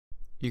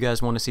You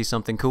guys want to see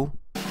something cool?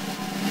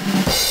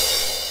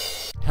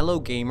 Hello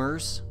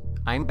gamers,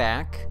 I'm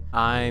back.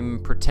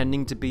 I'm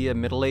pretending to be a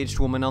middle-aged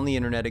woman on the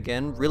internet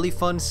again. Really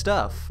fun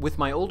stuff. With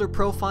my older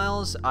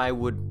profiles, I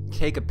would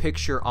take a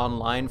picture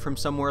online from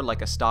somewhere,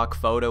 like a stock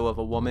photo of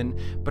a woman,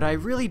 but I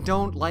really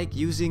don't like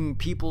using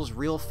people's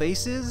real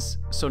faces.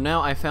 So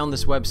now I found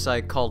this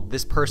website called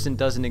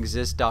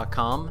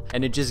thispersondoesn'texist.com,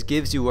 and it just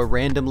gives you a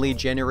randomly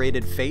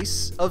generated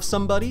face of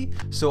somebody.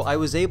 So I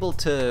was able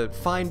to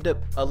find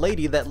a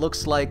lady that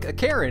looks like a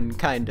Karen,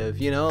 kind of,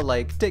 you know,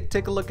 like,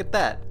 take a look at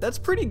that. That's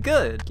pretty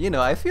good. You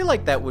know, I feel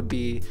like that would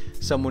be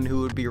someone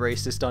who would be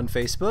racist on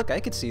Facebook. I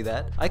could see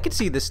that. I could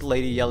see this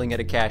lady yelling at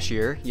a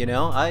cashier, you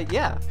know?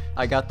 Yeah.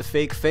 I got the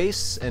fake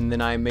face, and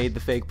then I made the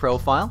fake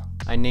profile.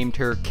 I named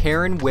her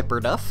Karen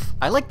Whipperduff.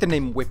 I like the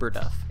name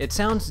Whipperduff. It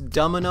sounds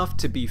dumb enough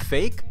to be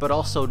fake, but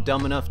also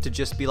dumb enough to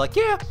just be like,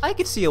 yeah, I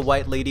could see a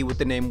white lady with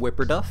the name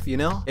Whipperduff, you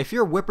know? If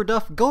you're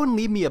Whipperduff, go and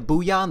leave me a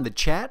booyah in the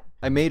chat.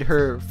 I made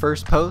her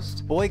first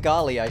post. Boy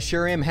golly, I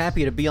sure am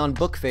happy to be on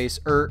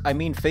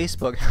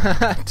Facebook.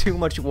 Too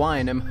much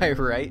wine, am I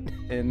right?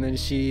 And then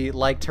she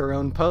liked her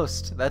own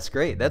post. That's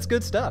great. That's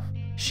good stuff.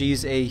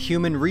 She's a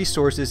human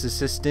resources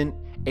assistant,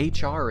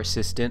 HR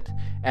assistant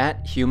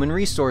at Human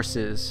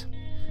Resources.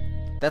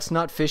 That's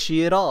not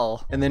fishy at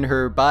all. And then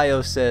her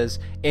bio says,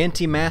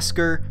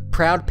 anti-masker,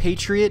 proud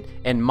patriot,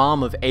 and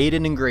mom of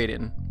Aiden and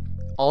Graydon.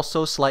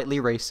 Also slightly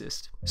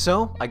racist.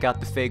 So, I got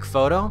the fake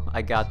photo,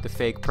 I got the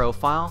fake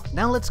profile,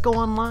 now let's go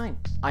online.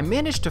 I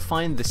managed to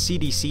find the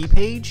CDC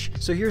page,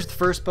 so here's the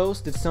first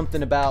post. It's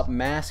something about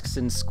masks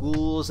in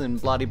schools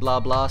and blah blah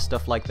blah,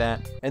 stuff like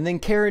that. And then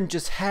Karen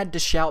just had to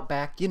shout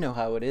back, you know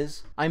how it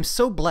is. I'm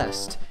so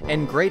blessed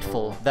and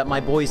grateful that my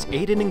boys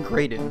Aiden and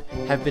Graydon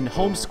have been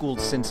homeschooled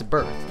since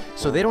birth,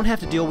 so they don't have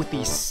to deal with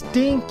these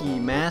stinky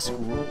mask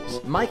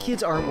rules. My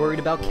kids aren't worried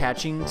about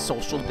catching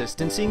social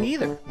distancing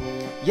either.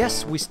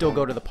 Yes, we still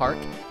go to the park.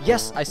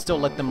 Yes, I still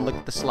let them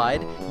lick the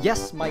slide.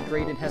 Yes, my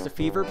Graydon has a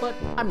fever, but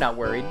I'm not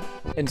worried.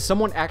 And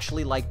someone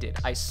actually liked it.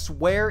 I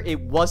swear it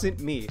wasn't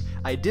me.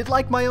 I did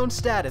like my own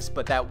status,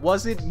 but that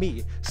wasn't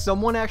me.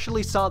 Someone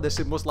actually saw this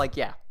and was like,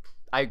 yeah,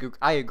 I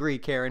agree,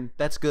 Karen.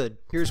 That's good.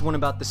 Here's one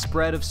about the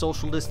spread of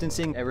social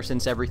distancing ever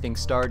since everything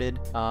started.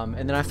 And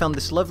then I found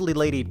this lovely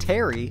lady,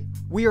 Teri.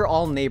 We are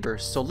all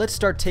neighbors, so let's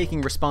start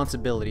taking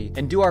responsibility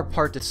and do our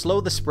part to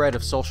slow the spread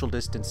of social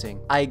distancing.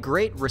 I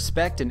great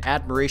respect and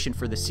admiration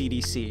for the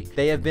CDC.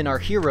 They have been our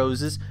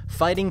heroes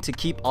fighting to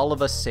keep all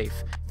of us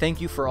safe.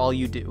 Thank you for all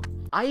you do.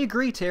 I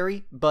agree,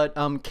 Teri, but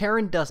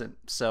Karen doesn't,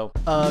 so.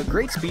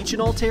 Great speech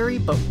and all,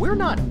 Teri, but we're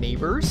not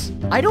neighbors.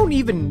 I don't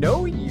even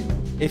know you.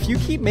 If you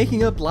keep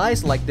making up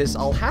lies like this,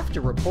 I'll have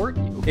to report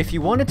you. If you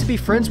wanted to be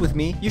friends with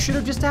me, you should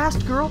have just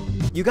asked, girl.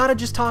 You gotta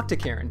just talk to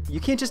Karen. You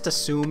can't just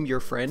assume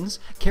you're friends.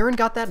 Karen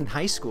got that in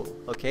high school,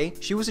 okay?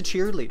 She was a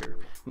cheerleader.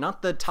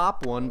 Not the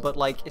top one, but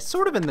like, it's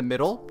sort of in the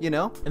middle, you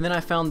know? And then I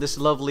found this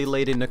lovely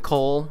lady,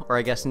 Nichole, or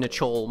I guess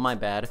Nichole, my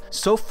bad,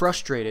 so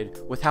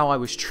frustrated with how I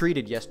was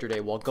treated yesterday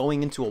while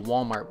going into a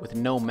Walmart with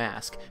no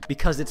mask,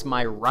 because it's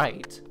my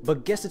right.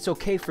 But guess it's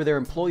okay for their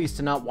employees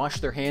to not wash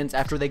their hands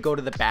after they go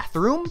to the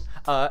bathroom?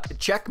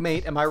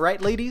 Checkmate, am I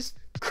right, ladies?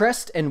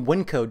 Crest and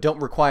Winco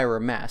don't require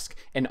a mask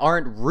and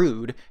aren't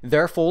rude,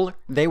 therefore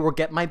they will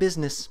get my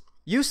business.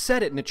 You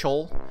said it,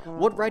 Nichole.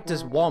 What right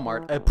does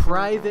Walmart, a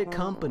private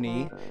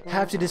company,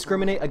 have to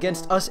discriminate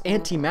against us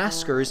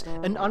anti-maskers,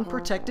 an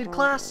unprotected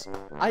class?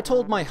 I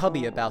told my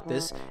hubby about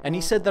this, and he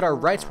said that our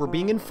rights were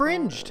being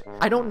infringed.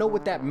 I don't know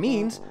what that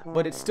means,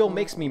 but it still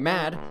makes me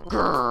mad.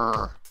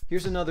 Grrr.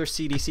 Here's another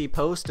CDC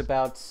post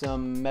about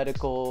some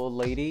medical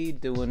lady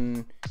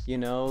doing, you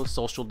know,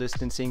 social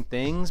distancing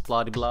things,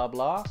 blah blah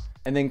blah.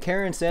 And then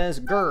Karen says,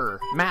 Grr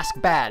Mask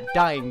Bad,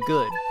 dying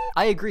good.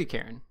 I agree,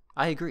 Karen.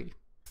 I agree.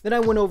 Then I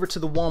went over to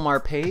the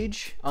Walmart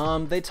page.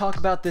 They talk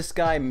about this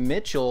guy,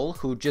 Nichole,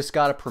 who just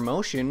got a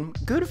promotion.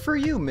 Good for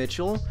you,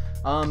 Nichole.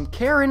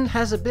 Karen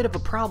has a bit of a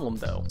problem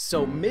though.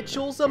 So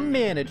Nichole's a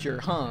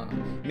manager, huh?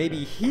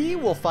 Maybe he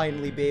will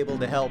finally be able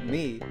to help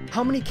me.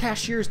 How many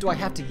cashiers do I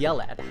have to yell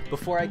at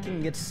before I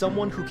can get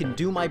someone who can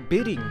do my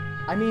bidding?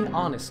 I mean,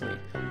 honestly,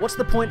 what's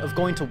the point of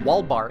going to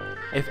Walmart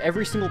if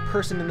every single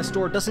person in the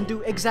store doesn't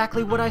do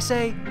exactly what I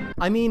say?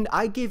 I mean,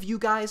 I give you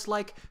guys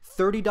like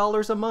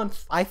 $30 a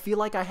month. I feel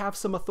like I have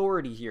some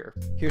authority here.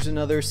 Here's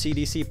another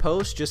CDC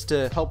post, just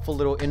a helpful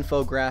little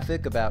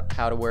infographic about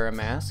how to wear a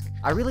mask.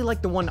 I really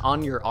like the one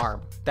on your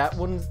arm. That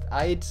one,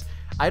 I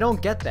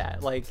don't get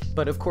that, like,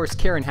 but of course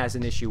Karen has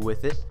an issue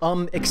with it.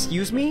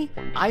 Excuse me?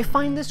 I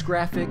find this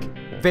graphic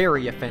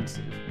very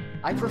offensive.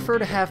 I prefer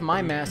to have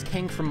my mask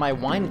hang from my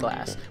wine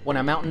glass when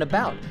I'm out and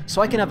about,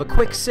 so I can have a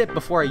quick sip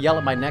before I yell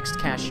at my next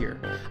cashier.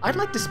 I'd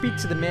like to speak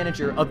to the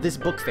manager of this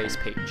Bookface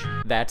page.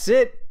 That's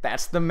it.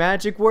 That's the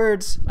magic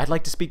words. I'd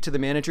like to speak to the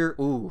manager.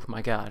 Ooh,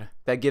 my God.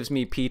 That gives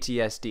me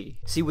PTSD.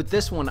 See, with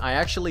this one, I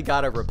actually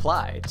got a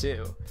reply,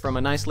 too, from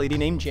a nice lady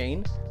named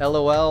Jane.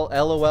 LOL,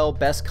 LOL,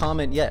 best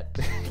comment yet.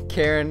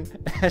 Karen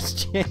S.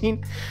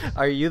 Jane,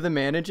 are you the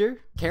manager?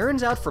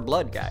 Karen's out for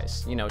blood,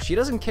 guys. You know, she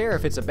doesn't care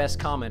if it's a best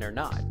comment or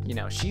not. You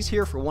know, she's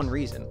here for one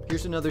reason.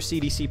 Here's another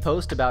CDC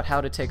post about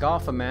how to take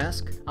off a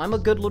mask. I'm a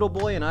good little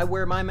boy and I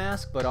wear my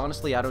mask, but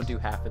honestly, I don't do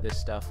half of this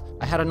stuff.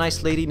 I had a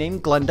nice lady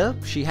named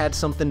Glenda. She had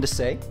something to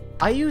say.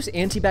 I use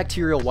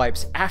antibacterial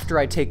wipes after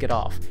I take it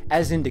off,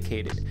 as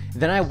indicated.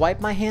 Then I wipe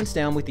my hands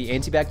down with the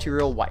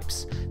antibacterial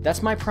wipes.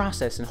 That's my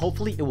process, and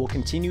hopefully it will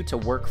continue to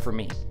work for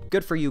me.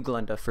 Good for you,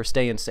 Glenda, for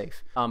staying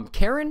safe.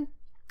 Karen?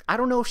 I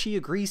don't know if she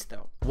agrees,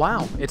 though.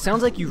 Wow, it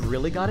sounds like you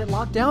really got it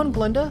locked down,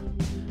 Glenda.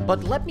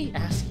 But let me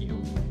ask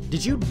you,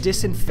 did you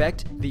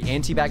disinfect the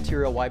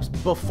antibacterial wipes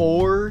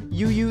before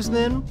you use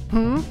them?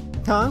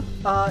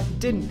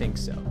 Didn't think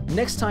so.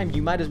 Next time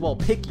you might as well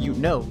pick your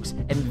nose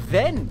and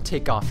then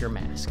take off your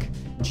mask.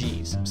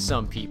 Jeez,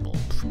 some people.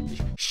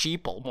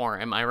 Sheeple more,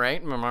 am I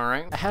right? Am I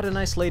right? I had a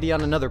nice lady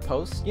on another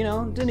post. You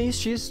know, Denise,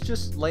 she's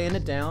just laying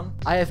it down.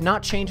 I have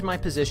not changed my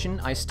position.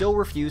 I still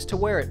refuse to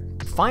wear it.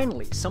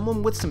 Finally,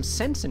 someone with some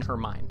sense in her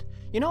mind.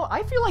 You know,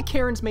 I feel like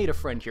Karen's made a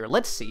friend here.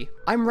 Let's see.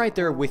 I'm right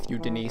there with you,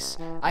 Denise.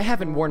 I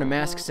haven't worn a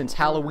mask since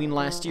Halloween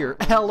last year.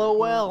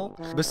 LOL.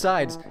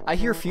 Besides, I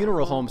hear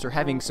funeral homes are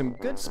having some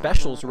good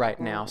specials right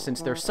now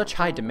since there's such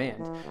high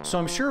demand. So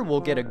I'm sure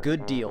we'll get a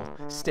good deal.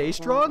 Stay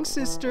strong,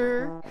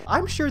 sister.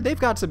 I'm sure they've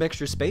got some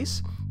extra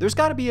space. There's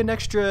got to be an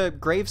extra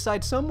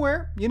graveside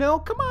somewhere, you know?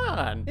 Come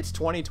on. It's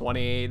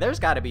 2020. There's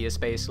got to be a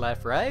space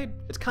left, right?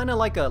 It's kind of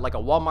like a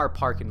Walmart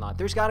parking lot.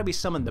 There's got to be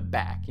some in the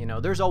back, you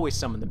know? There's always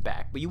some in the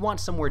back, but you want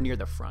somewhere near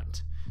the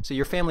front, so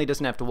your family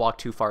doesn't have to walk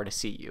too far to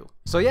see you.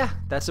 So yeah,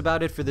 that's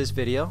about it for this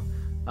video.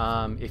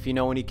 If you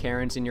know any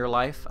Karens in your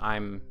life,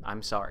 I'm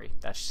sorry.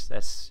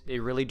 That's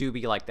it really do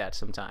be like that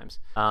sometimes.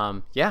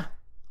 Yeah,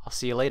 I'll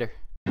see you later.